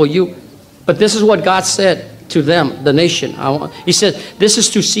manna for you. But this is what God said to them, the nation. He said, this is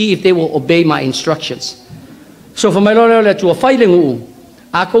to see if they will obey my instructions. So for my Lord,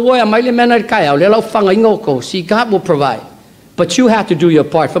 see, God will provide. But you have to do your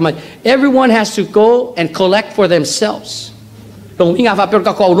part. Everyone has to go and collect for themselves.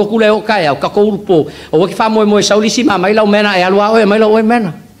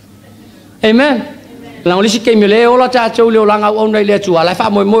 Amen. No. If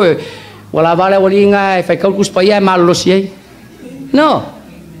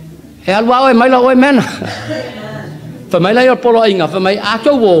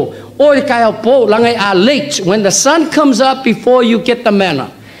late, when the sun comes up before you get the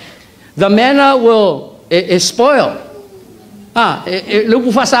manna is spoiled.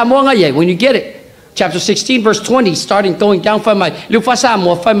 When you get it. Chapter 16, verse 20, starting going down from my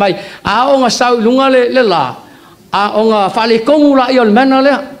Lufasamo, from my Aonga Sao Lunga Lela, Aonga Fale Kongula Yon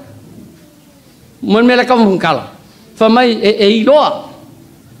Manale, Munmelakamunkala, from my Eloa.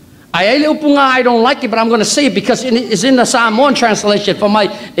 I don't like it, but I'm going to say it because it's in the Samoan translation for my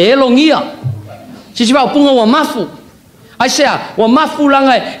Elongia. She's about Punga Wamafu. I say, Wamafu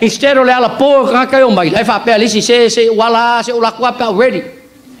Langa, instead of La Po, Rakayo, my life up there, she says, Wala, say Ulakwapa ready.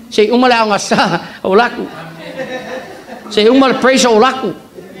 Say umala sa olaku. Say umal praise olaku.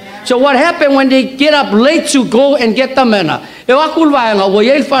 So what happened when they get up late to go and get the manna?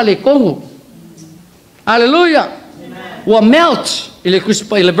 Hallelujah. Will melt.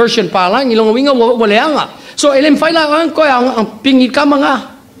 Ile version pa lang ilong winga waleanga. So ilim faila ang ko ang pingi kamanga.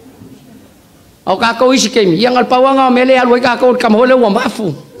 Au kako isi kemi yang alpawanga mele alwe kako kamhole wa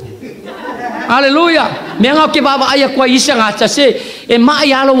mafu. Hallelujah. Menga ke baba aya kwa isa nga se e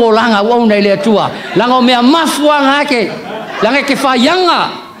mai alo wolanga wa una ile tua. Lango me mafua ngake. Lange ke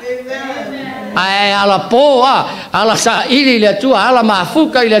fayanga. Ai ala poa, ala sa ile tua, ala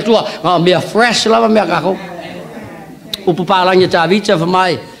mafuka ile tua. Me fresh lava me kako. Upapalanya tavita for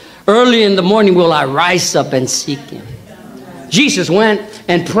my early in the morning will I rise up and seek him. Jesus went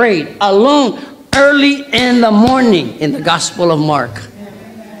and prayed alone early in the morning in the Gospel of Mark.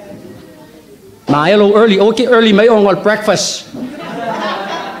 Hello, early may on breakfast.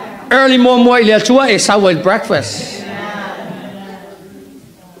 Early more ile tua is our breakfast.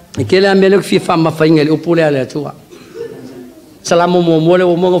 Ikela melok fi fama fainga upule ile tua. Salamu mo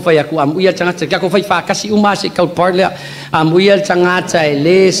mo fa yaku am uya tanga ka ko fa kasi umasi ka parle am uya tanga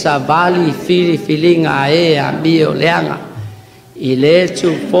le sa vali filinga e ambio leanga ile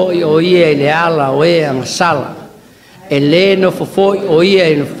tu fo oie le ala we am sala ele no fo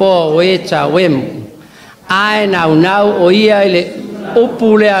oie no fo we ta wem ai now oie le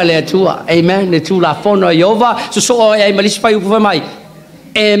upule ale tua amen le tu la fono yova so ai malis fa u fa mai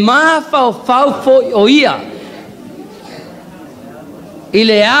e ma fa fo oia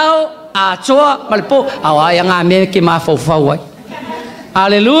Ileao Atua malpo awaya nga me ke mafofawai.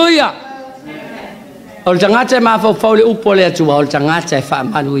 Hallelujah. Ol tangate mafofau le upole atua ol tangate fa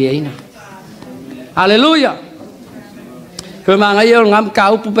manuyeina. Hallelujah. Kemanga yo ngam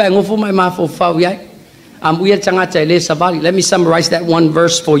ka upu pe ngofu mai mafofau yai. Amuya tangate le sabali. Let me summarize that one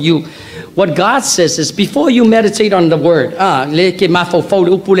verse for you. What God says is before you meditate on the word,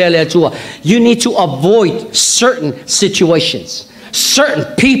 you need to avoid certain situations.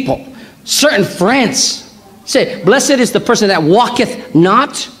 Certain people, certain friends. Say, blessed is the person that walketh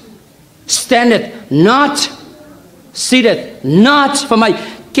not, standeth not, seated not. For my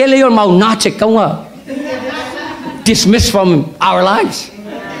keleon mau not dismissed from our lives.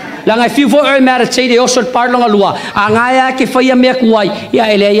 Lang I feel for meditate also part long alua. Angaya ke faya me kuai ya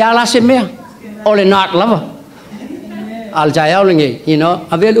ele ya la se me. Ole not lava. Al jayaulinge, you know,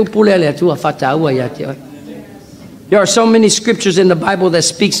 avelu pulele tu afata wa ya te. There are so many scriptures in the Bible that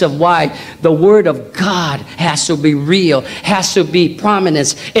speaks of why the word of God has to be real, has to be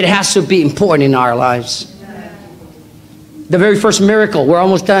prominent, it has to be important in our lives. The very first miracle, we're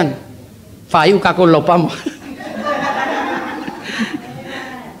almost done.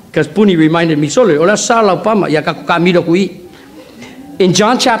 Because Puni reminded me, in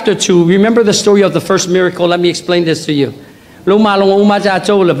John chapter 2, remember the story of the first miracle? Let me explain this to you.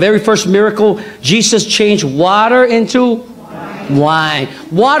 The very first miracle, Jesus changed water into wine.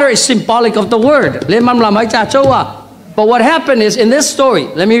 Water is symbolic of the word. But what happened is, in this story,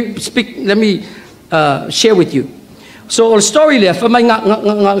 let me share with you. So the story there, make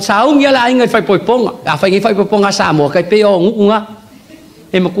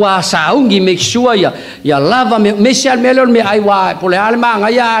sure you love me.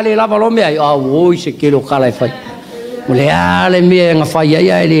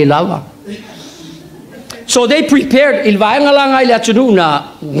 So they prepared.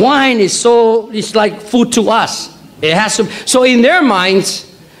 Wine is it's like food to us. It has to. So in their minds,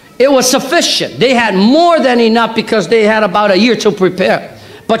 it was sufficient. They had more than enough because they had about a year to prepare.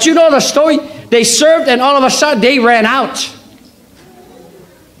 But you know the story. They served, and all of a sudden they ran out.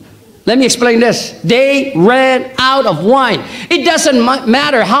 Let me explain this. They ran out of wine. It doesn't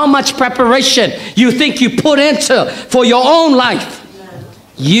matter how much preparation you think you put into for your own life.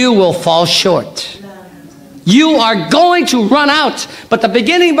 You will fall short. You are going to run out. But the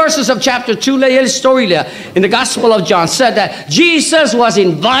beginning verses of chapter 2, the story there in the Gospel of John said that Jesus was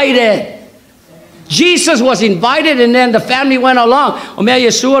invited. Jesus was invited, and then the family went along.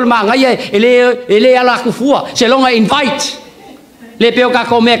 Invite. Lepeo ka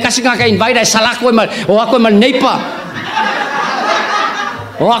ko me kasi nga ka invite ay salak ko man o ako man neighbor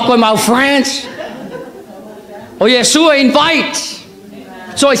o ako my friends o Yeshua invite.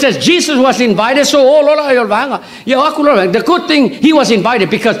 So it says Jesus was invited. So the good thing he was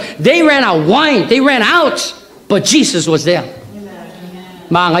invited because they ran out of wine, they ran out, but Jesus was there.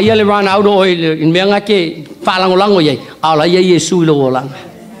 Mga yele ran out o in mga ke falang lang o ye ala ye Yesu lo lang.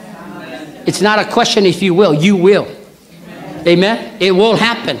 It's not a question if you will, you will. Amen. It will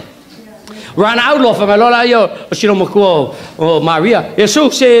happen. Run out of Malola yo Shinomoku or Maria.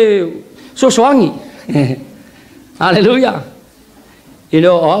 Jesus so swangy. Hallelujah. You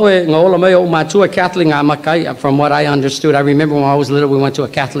know, Catholic, from what I understood, I remember when I was little, we went to a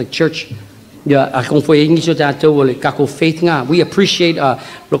Catholic church. Yeah, we appreciate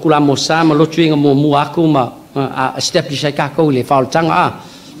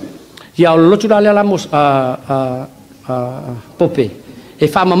Pope.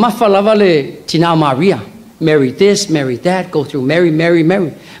 If I'm a mafalava tina Maria, marry this, marry that, go through Mary.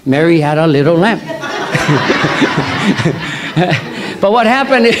 Mary had a little lamb. But what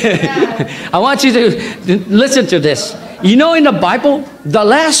happened? I want you to listen to this. You know, in the Bible, the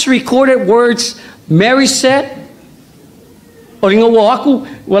last recorded words Mary said,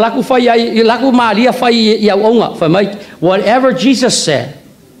 whatever Jesus said,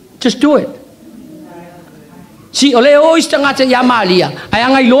 just do it. Si ole ois tangata ya malia.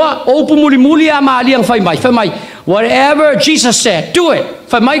 Ayangai loa o pumuli ya malia ang fai. Whatever Jesus said, do it.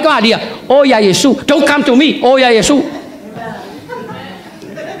 Fai mai ka alia. Oh ya Yesu, don't come to me. Oh ya Yesu.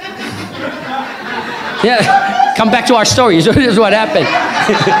 Yeah, come back to our story. This is what happened.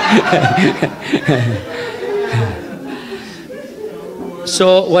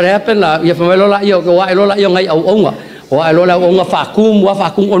 So what happened? Ya famelo yo ko wa lola yo ngai au onga. O alola o nga fakum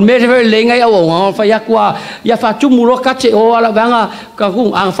on me lengai o fa yakwa ya fa tumuro kate o ala vanga ka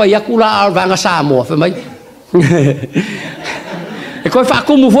kung ang fa yakula al vanga Samoa fa mai e ko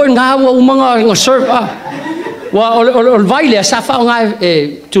fakum vo nga o mga serve wa ol vaile sa fa nga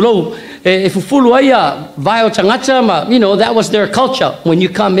tulo e fulu ya vai o tangata ma, you know, that was their culture. When you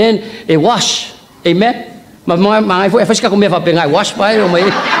come in, they wash. Amen. Ma e fa ska ko me fa pengai wash pa o mai.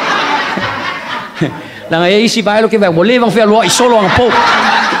 So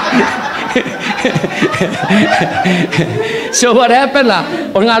what happened?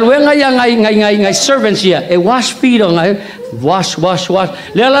 Servants here, a wash feet on wash.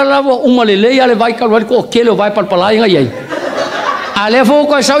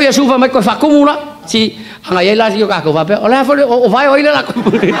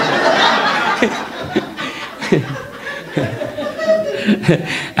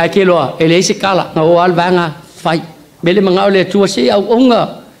 Ai ke loa, ele isi kala, nga o alvanga, fai. Mele mga ole tua si au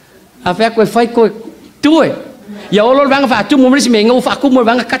onga. A fea koe fai koe tue. Ia olo vanga fa tu mo mrisi me ngo fa ku mo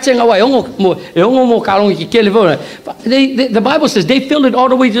vanga katse nga wa ongo mo kalong ki kele vo. The Bible says they filled it all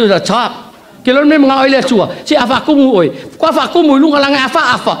the way to the top. Ke lo me mga ole tua. Si afa ku mo oi. Kwa fa ku mo lunga langa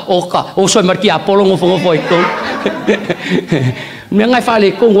afa. Oka. O so marki apolo ngo fongo foi ko. Me ngai fa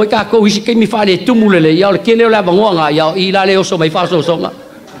le ko ngoi ka ko isi ke mi fa le tu mulele ya ke le la bango nga ya I la le o so mai fa so nga.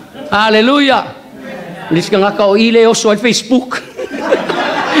 Hallelujah. Nis ka nga ka o ile o so Facebook.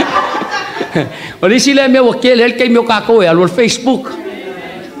 Olisile me wo ke le ke mi ka ko ya lo Facebook.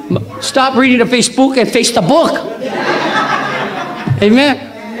 Stop reading the Facebook and face the book. Amen.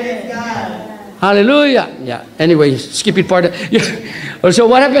 Hallelujah. Yeah. Anyway, skipping part. So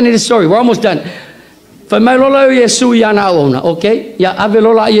what happened in the story? We're almost done. Okay?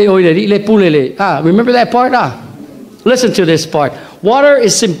 Remember that part? Listen to this part. Water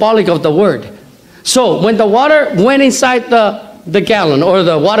is symbolic of the word. So when the water went inside the gallon or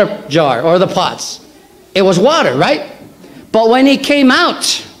the water jar or the pots, it was water, right? But when it came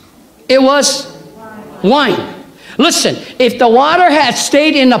out, it was wine. Listen, if the water had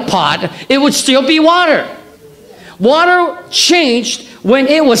stayed in the pot, it would still be water. Water changed when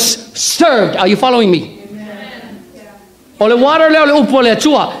it was served. Are you following me? Going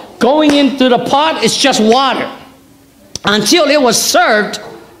into the pot is just water. Until it was served,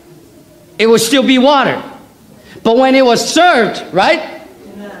 it would still be water. But when it was served, right,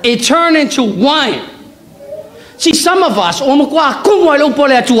 it turned into wine. See, some of us, are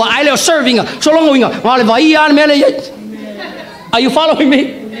you following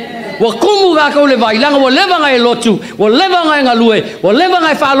me? But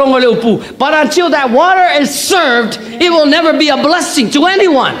until that water is served, it will never be a blessing to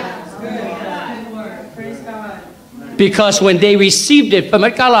anyone. Because when they received it, hey,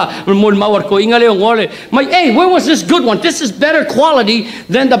 where was this good one? This is better quality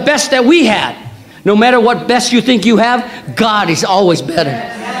than the best that we had. No matter what best you think you have, God is always better.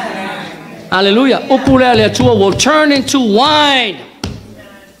 Hallelujah. Will turn into wine.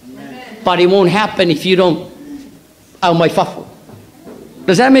 But it won't happen if you don't.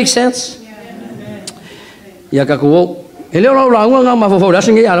 Does that make sense?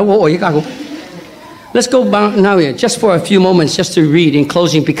 Let's go back now here, just for a few moments, just to read in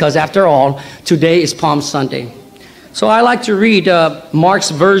closing, because after all, today is Palm Sunday. So I like to read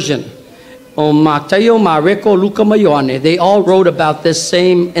Mark's version. Mateo, Marco, Luca, Mayone. They all wrote about this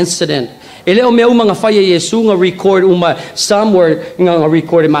same incident. Some were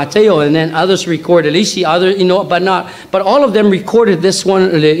recorded Mateo, and then others recorded Lisi, others, but all of them recorded this one,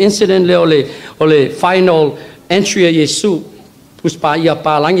 the incident, the final entry of Jesus.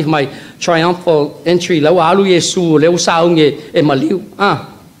 My triumphal entry.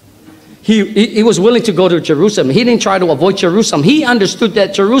 He was willing to go to Jerusalem. He didn't try to avoid Jerusalem. He understood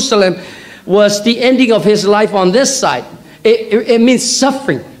that Jerusalem was the ending of his life on this side. It means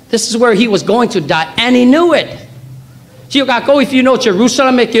suffering. This is where he was going to die, and he knew it. If you know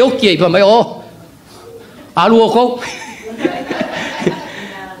Jerusalem,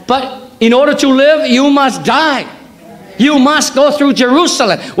 but in order to live, you must die. You must go through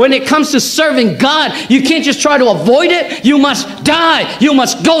Jerusalem. When it comes to serving God, you can't just try to avoid it. You must die. You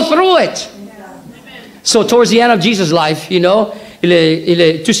must go through it. So towards the end of Jesus' life,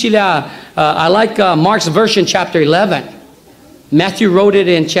 I like Mark's version, chapter 11. Matthew wrote it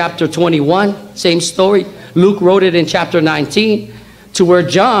in chapter 21, same story. Luke wrote it in chapter 19, to where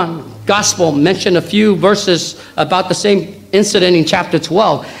John, gospel, mentioned a few verses about the same incident in chapter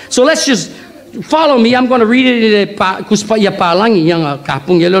 12. So let's just follow me. I'm going to read it.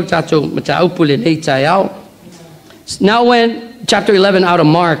 Now when chapter 11 out of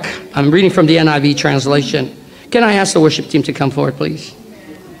Mark, I'm reading from the NIV translation. Can I ask the worship team to come forward, please?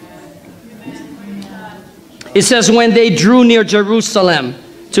 It says, when they drew near Jerusalem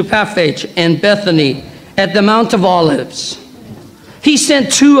to Bethphage and Bethany at the Mount of Olives, he sent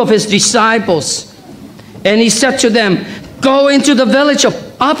 2 of his disciples, and he said to them, go into the village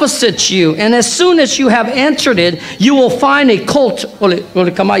opposite you, and as soon as you have entered it, you will find a colt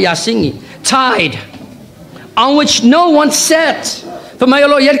tied, on which no one sat.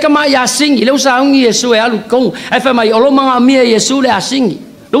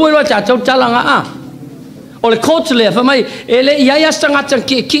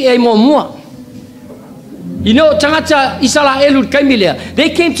 You know, they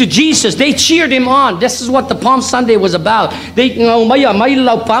came to Jesus. They cheered him on. This is what the Palm Sunday was about.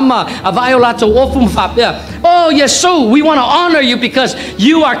 Oh, Yesu, we want to honor you because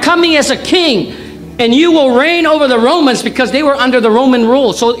you are coming as a king. and you will reign over the Romans, because they were under the Roman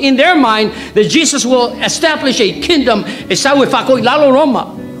rule. So in their mind, that Jesus will establish a kingdom.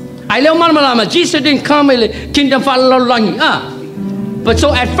 Jesus didn't come kingdom. But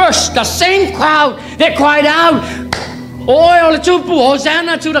so at first, the same crowd that cried out,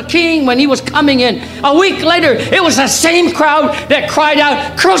 Hosanna to the King, when he was coming in. A week later, it was the same crowd that cried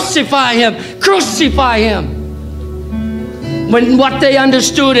out, crucify him, crucify him. When what they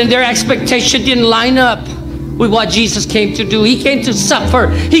understood and their expectation didn't line up with what Jesus came to do. He came to suffer.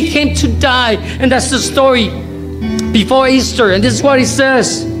 He came to die. And that's the story before Easter. And this is what he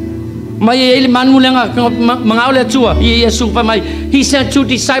says. He sent 2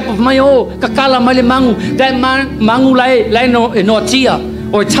 disciples that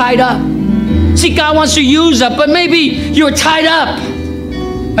or tied up. See, God wants to use us, but maybe you're tied up.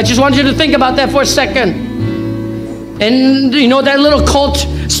 I just want you to think about that for a second. And you know, that little cult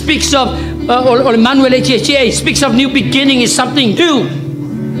speaks of, or Manuel HHA speaks of new beginning is something new.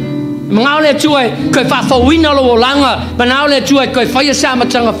 Amen. So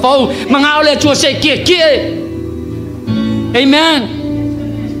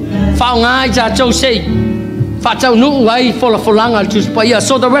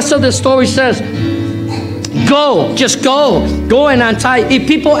the rest of the story says, go, just go and untie. If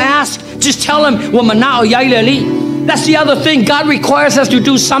people ask, just tell them, that's the other thing. God requires us to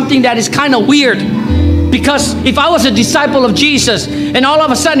do something that is kind of weird. Because if I was a disciple of Jesus, and all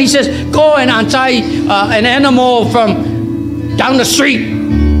of a sudden he says, go and untie an animal from down the street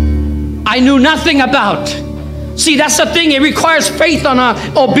I knew nothing about. See, that's the thing. It requires faith on our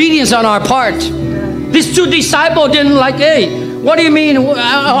obedience on our part. These 2 disciples didn't like, hey, what do you mean? Hey,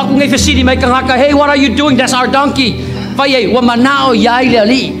 what are you doing? That's our donkey.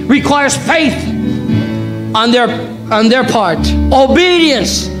 Requires faith on their part.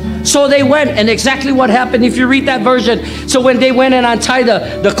 Obedience. So they went, and exactly what happened if you read that version. So when they went and untied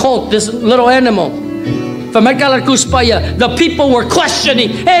the colt, this little animal, the people were questioning,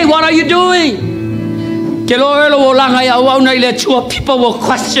 hey, what are you doing? People will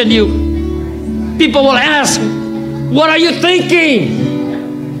question you. People will ask, what are you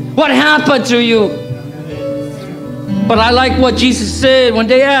thinking? What happened to you? But I like what Jesus said when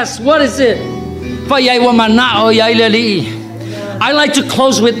they asked, what is it? I like to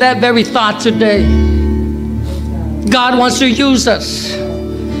close with that very thought today. God wants to use us.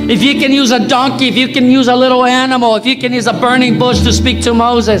 If you can use a donkey, if you can use a little animal, if you can use a burning bush to speak to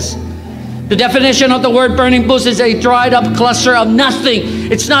Moses. The definition of the word burning bush is a dried up cluster of nothing.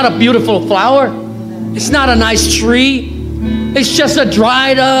 It's not a beautiful flower. It's not a nice tree. It's just a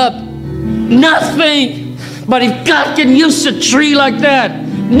dried up nothing. But if God can use a tree like that,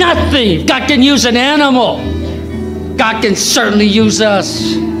 nothing. God can use an animal. God can certainly use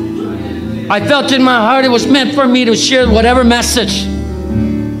us. I felt in my heart it was meant for me to share whatever message,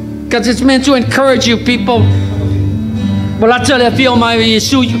 because it's meant to encourage you people. But I tell you, I feel my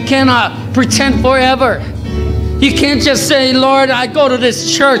issue. You cannot pretend forever. You can't just say, Lord, I go to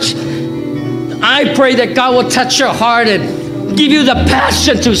this church. I pray that God will touch your heart and give you the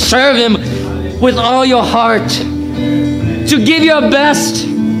passion to serve Him with all your heart, to give your best,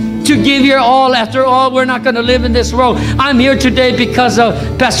 to give your all. After all, we're not going to live in this world. I'm here today because of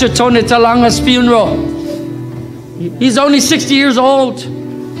Pastor Tony Talanga's funeral. He's only 60 years old.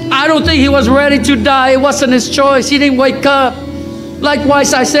 I don't think he was ready to die. It wasn't his choice. He didn't wake up.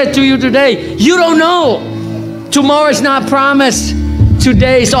 Likewise, I said to you today, you don't know. Tomorrow is not promised.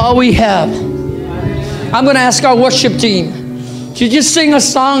 Today is all we have. I'm going to ask our worship team to just sing a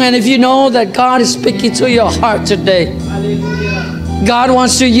song, and if you know that God is speaking to your heart today, God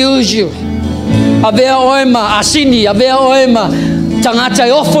wants to use you.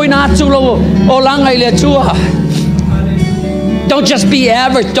 Don't just be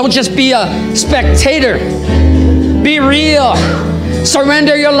average. Don't just be a spectator. Be real.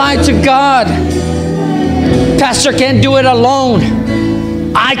 Surrender your life to God. Pastor can't do it alone.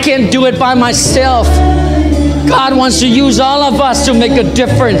 I can't do it by myself. God wants to use all of us to make a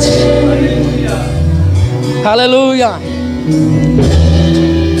difference. Hallelujah.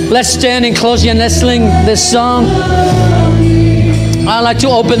 Let's stand in closing and let's sing this song. I'd like to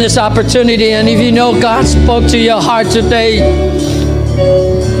open this opportunity, and if you know God spoke to your heart today,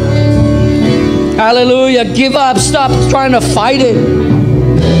 hallelujah, give up. Stop trying to fight it.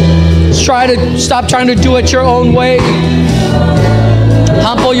 Stop trying to do it your own way.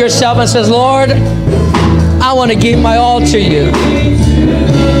 Humble yourself and says, Lord, I want to give my all to you.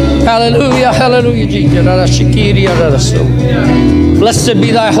 Hallelujah, hallelujah, Jesus. Blessed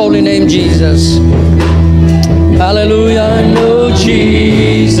be thy holy name, Jesus. Hallelujah, I know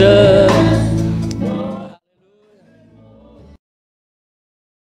Jesus.